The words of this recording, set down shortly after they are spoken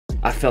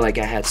I felt like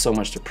I had so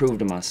much to prove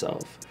to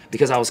myself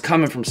because I was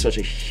coming from such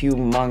a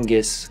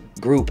humongous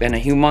group and a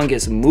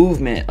humongous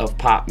movement of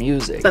pop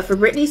music. But for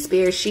Britney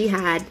Spears, she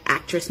had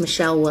actress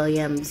Michelle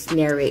Williams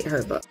narrate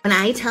her book. When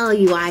I tell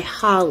you I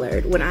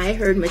hollered when I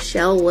heard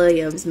Michelle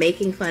Williams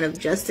making fun of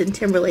Justin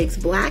Timberlake's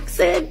black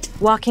scent.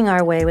 Walking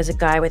our way was a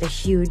guy with a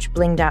huge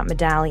blinged out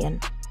medallion.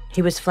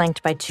 He was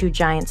flanked by 2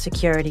 giant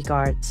security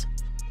guards.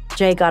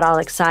 Jay got all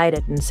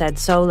excited and said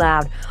so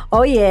loud,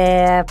 "Oh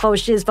yeah,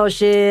 faux shiz,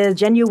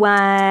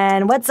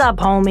 genuine. What's up,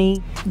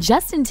 homie?"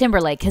 Justin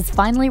Timberlake has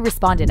finally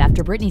responded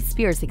after Britney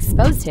Spears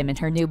exposed him in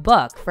her new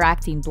book for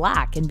acting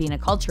black and being a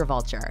culture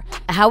vulture.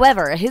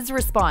 However, his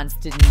response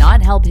did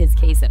not help his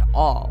case at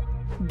all.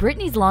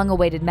 Britney's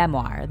long-awaited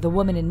memoir, The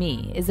Woman in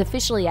Me, is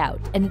officially out,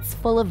 and it's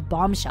full of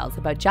bombshells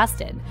about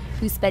Justin,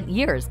 who spent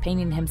years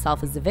painting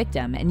himself as a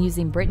victim and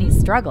using Britney's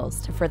struggles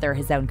to further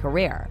his own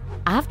career.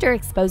 After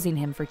exposing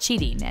him for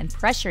cheating and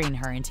pressuring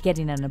her into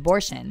getting an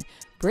abortion,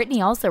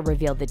 Britney also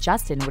revealed that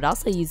Justin would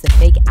also use a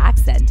fake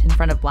accent in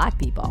front of black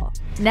people.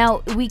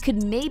 Now, we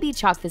could maybe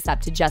chalk this up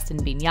to Justin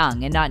being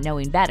young and not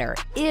knowing better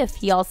if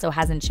he also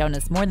hasn't shown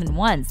us more than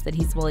once that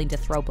he's willing to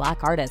throw black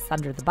artists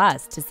under the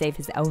bus to save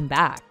his own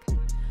back.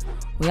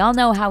 We all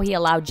know how he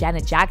allowed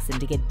Janet Jackson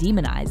to get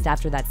demonized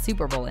after that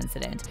Super Bowl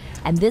incident,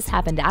 and this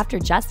happened after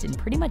Justin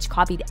pretty much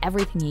copied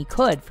everything he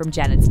could from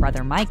Janet's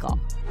brother Michael.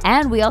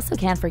 And we also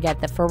can't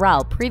forget that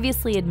Pharrell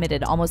previously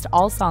admitted almost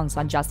all songs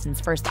on Justin's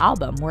first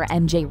album were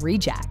MJ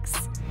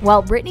rejects.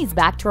 Well, Britney's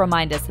back to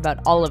remind us about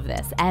all of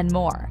this and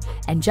more,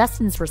 and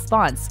Justin's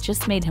response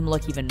just made him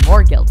look even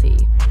more guilty.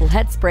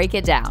 Let's break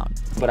it down.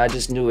 But I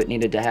just knew it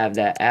needed to have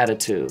that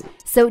attitude.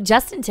 So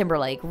Justin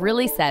Timberlake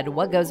really said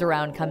what goes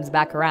around comes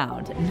back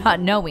around,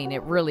 not knowing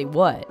it really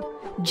would.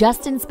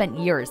 Justin spent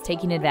years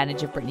taking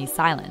advantage of Britney's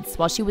silence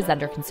while she was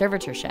under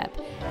conservatorship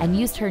and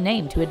used her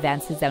name to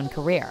advance his own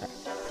career.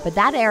 But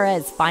that era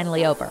is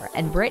finally over,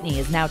 and Britney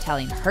is now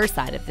telling her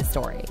side of the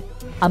story.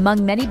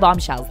 Among many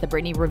bombshells that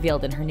Britney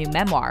revealed in her new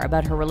memoir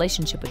about her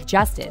relationship with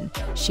Justin,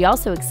 she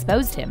also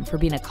exposed him for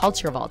being a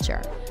culture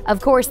vulture. Of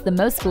course, the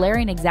most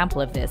glaring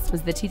example of this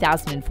was the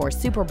 2004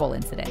 Super Bowl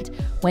incident,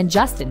 when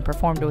Justin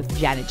performed with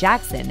Janet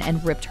Jackson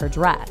and ripped her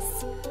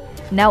dress.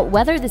 Now,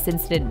 whether this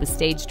incident was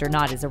staged or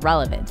not is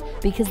irrelevant,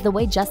 because the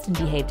way Justin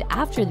behaved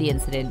after the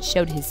incident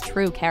showed his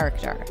true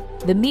character.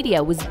 The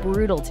media was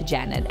brutal to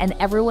Janet, and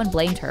everyone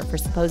blamed her for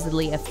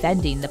supposedly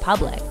offending the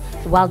public,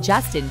 while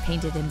Justin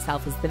painted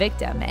himself as the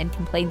victim and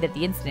complained that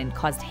the incident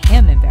caused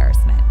him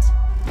embarrassment.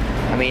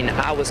 I mean,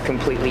 I was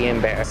completely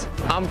embarrassed.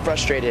 I'm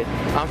frustrated.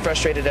 I'm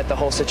frustrated at the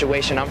whole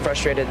situation. I'm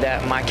frustrated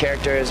that my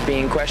character is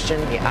being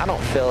questioned. I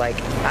don't feel like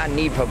I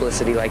need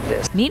publicity like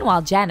this.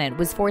 Meanwhile, Janet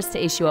was forced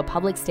to issue a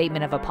public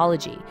statement of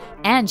apology,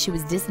 and she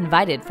was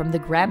disinvited from the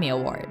Grammy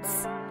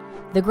Awards.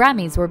 The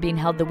Grammys were being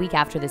held the week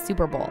after the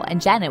Super Bowl,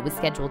 and Janet was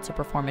scheduled to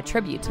perform a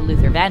tribute to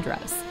Luther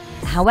Vandross.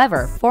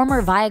 However,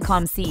 former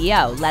Viacom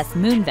CEO Les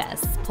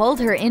Moonves pulled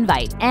her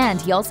invite,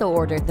 and he also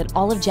ordered that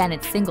all of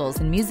Janet's singles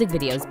and music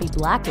videos be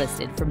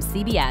blacklisted from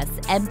CBS,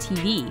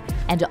 MTV,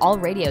 and all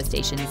radio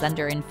stations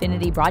under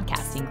Infinity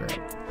Broadcasting Group.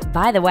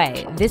 By the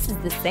way, this is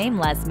the same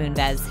Les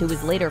Moonves who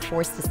was later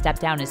forced to step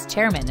down as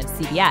chairman of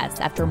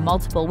CBS after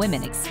multiple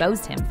women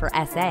exposed him for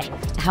SA.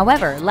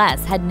 However,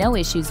 Les had no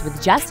issues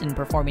with Justin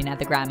performing at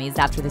the Grammys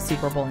after the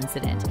Super Bowl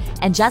incident,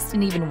 and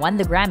Justin even won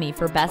the Grammy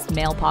for Best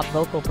Male Pop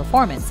Vocal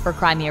Performance for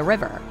Cry Me a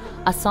River,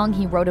 a song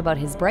he wrote about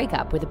his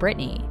breakup with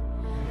Britney.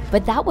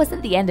 But that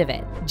wasn't the end of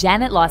it.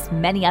 Janet lost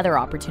many other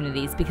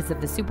opportunities because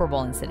of the Super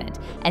Bowl incident,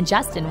 and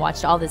Justin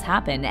watched all this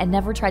happen and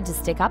never tried to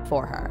stick up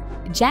for her.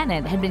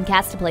 Janet had been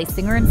cast to play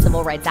singer and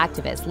civil rights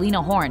activist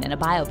Lena Horne in a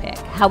biopic.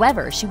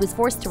 However, she was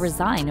forced to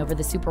resign over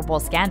the Super Bowl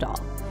scandal.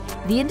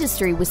 The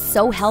industry was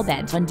so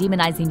hell-bent on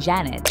demonizing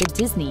Janet that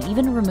Disney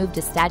even removed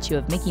a statue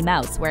of Mickey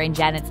Mouse wearing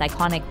Janet's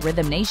iconic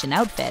Rhythm Nation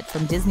outfit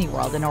from Disney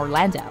World in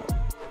Orlando.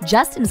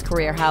 Justin's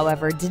career,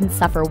 however, didn't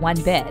suffer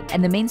one bit,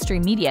 and the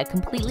mainstream media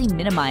completely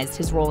minimized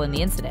his role in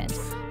the incident,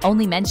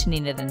 only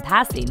mentioning it in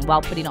passing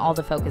while putting all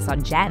the focus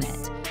on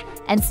Janet.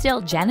 And still,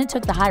 Janet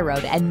took the high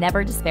road and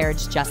never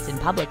disparaged Justin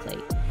publicly.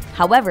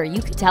 However,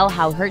 you could tell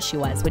how hurt she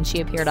was when she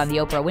appeared on the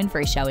Oprah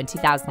Winfrey Show in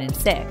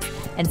 2006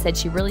 and said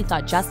she really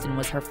thought Justin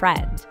was her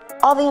friend.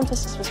 All the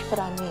emphasis was put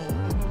on me,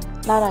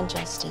 not on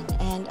Justin,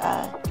 and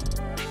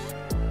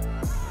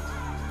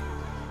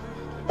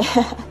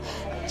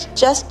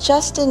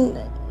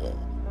Justin,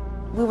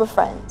 we were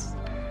friends.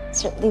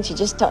 Certain things you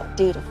just don't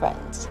do to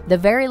friends. The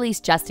very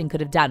least Justin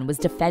could have done was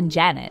defend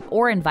Janet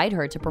or invite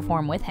her to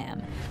perform with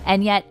him.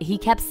 And yet, he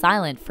kept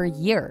silent for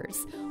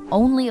years,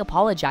 only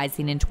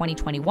apologizing in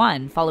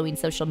 2021 following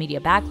social media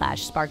backlash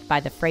sparked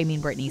by the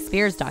Framing Britney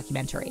Spears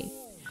documentary.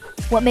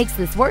 What makes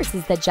this worse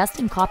is that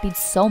Justin copied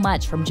so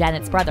much from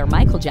Janet's brother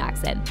Michael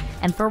Jackson,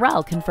 and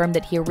Pharrell confirmed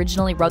that he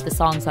originally wrote the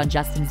songs on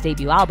Justin's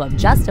debut album,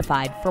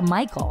 Justified, for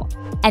Michael.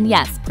 And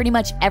yes, pretty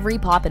much every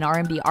pop and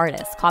R&B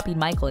artist copied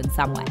Michael in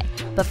some way,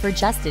 but for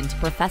Justin to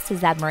profess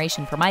his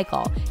admiration for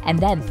Michael and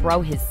then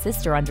throw his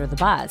sister under the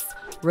bus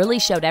really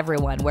showed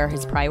everyone where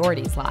his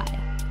priorities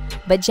lie.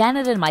 But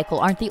Janet and Michael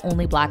aren't the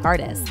only black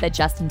artists that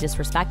Justin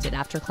disrespected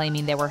after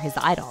claiming they were his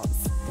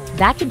idols.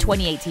 Back in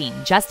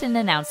 2018, Justin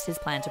announced his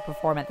plan to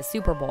perform at the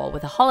Super Bowl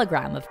with a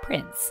hologram of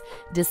Prince,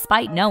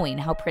 despite knowing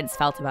how Prince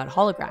felt about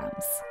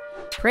holograms.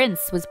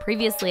 Prince was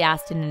previously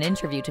asked in an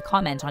interview to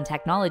comment on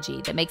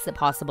technology that makes it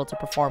possible to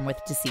perform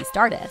with deceased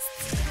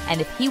artists,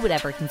 and if he would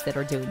ever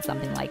consider doing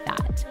something like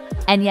that.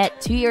 And yet,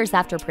 2 years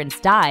after Prince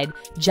died,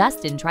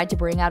 Justin tried to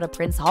bring out a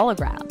Prince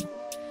hologram.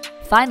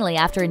 Finally,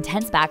 after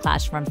intense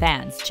backlash from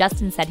fans,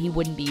 Justin said he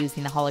wouldn't be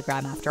using the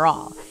hologram after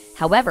all.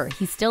 However,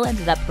 he still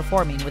ended up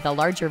performing with a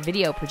larger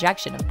video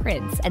projection of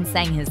Prince and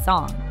sang his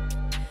song.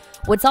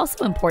 What's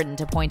also important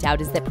to point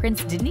out is that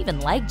Prince didn't even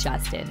like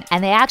Justin,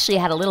 and they actually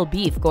had a little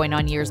beef going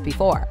on years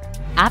before.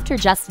 After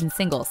Justin's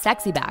single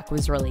Sexy Back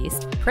was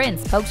released,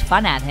 Prince poked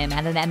fun at him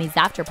at an Emmys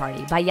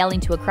afterparty by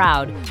yelling to a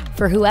crowd,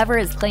 "For whoever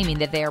is claiming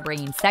that they are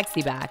bringing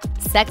sexy back,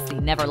 sexy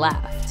never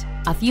left."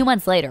 A few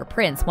months later,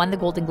 Prince won the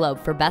Golden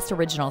Globe for Best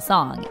Original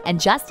Song,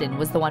 and Justin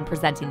was the one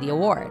presenting the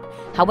award.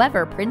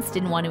 However, Prince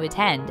didn't want to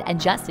attend,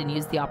 and Justin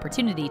used the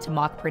opportunity to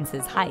mock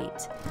Prince's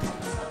height.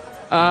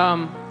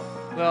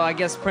 Well, I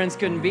guess Prince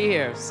couldn't be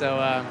here, so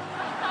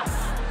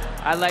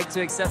I'd like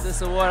to accept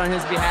this award on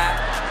his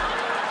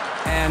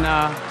behalf, and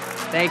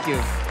thank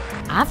you.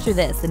 After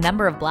this, a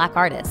number of black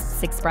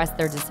artists expressed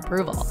their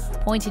disapproval,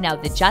 pointing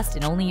out that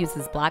Justin only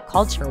uses black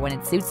culture when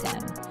it suits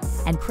him.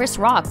 And Chris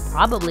Rock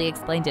probably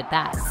explained it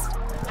best.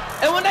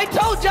 And when they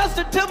told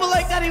Justin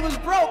Timberlake that he was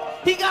broke,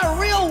 he got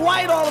real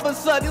white all of a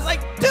sudden. He's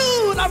like,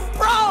 dude, I'm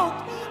broke.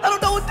 I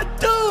don't know what to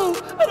do.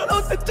 I don't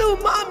know what to do,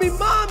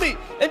 mommy.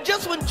 And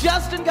just when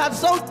Justin got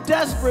so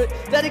desperate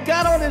that he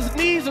got on his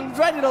knees and was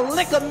ready to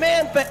lick a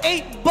man for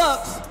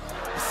 $8,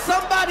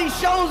 somebody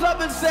shows up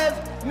and says,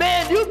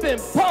 man, you've been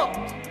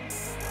punked.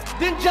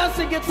 Then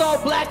Justin gets all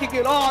black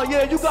again. Oh,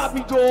 yeah, you got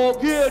me,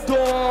 dog. Yeah,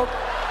 dog.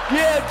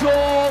 Yeah,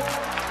 dog.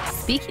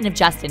 Speaking of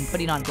Justin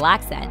putting on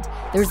black scent,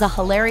 there's a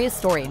hilarious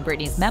story in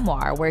Britney's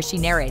memoir where she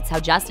narrates how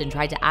Justin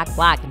tried to act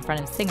black in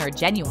front of singer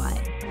Genuine.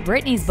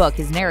 Britney's book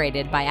is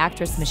narrated by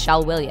actress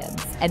Michelle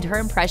Williams, and her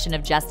impression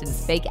of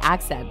Justin's fake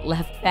accent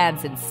left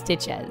fans in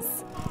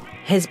stitches.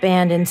 His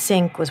band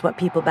NSYNC was what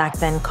people back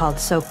then called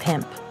so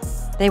pimp.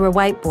 They were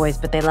white boys,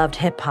 but they loved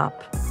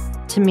hip-hop.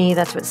 To me,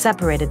 that's what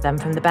separated them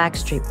from the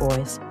Backstreet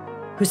Boys,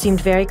 who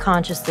seemed very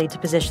consciously to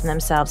position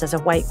themselves as a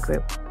white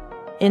group.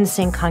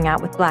 NSYNC hung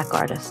out with black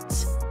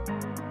artists.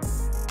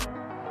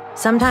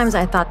 Sometimes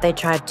I thought they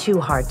tried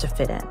too hard to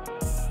fit in.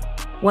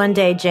 One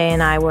day, Jay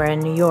and I were in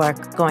New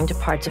York, going to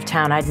parts of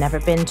town I'd never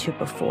been to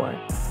before.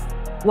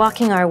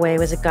 Walking our way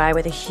was a guy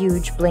with a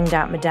huge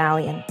blinged-out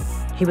medallion.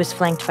 He was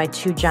flanked by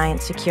 2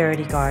 giant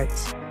security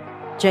guards.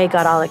 Jay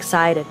got all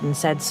excited and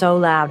said so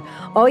loud,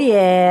 "Oh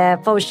yeah,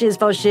 faux shiz,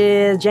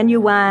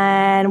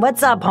 Genuine,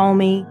 what's up,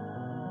 homie?"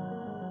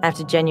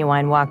 After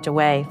Genuine walked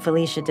away,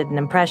 Felicia did an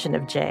impression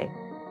of Jay.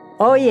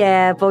 "Oh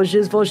yeah, faux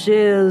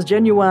shiz,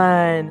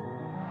 Genuine."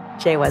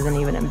 Jay wasn't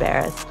even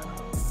embarrassed.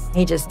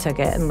 He just took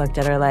it and looked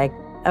at her like,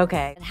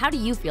 okay. How do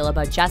you feel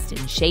about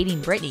Justin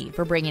shading Britney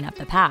for bringing up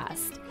the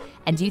past?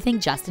 And do you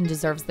think Justin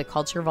deserves the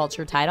Culture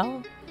Vulture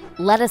title?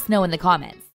 Let us know in the comments.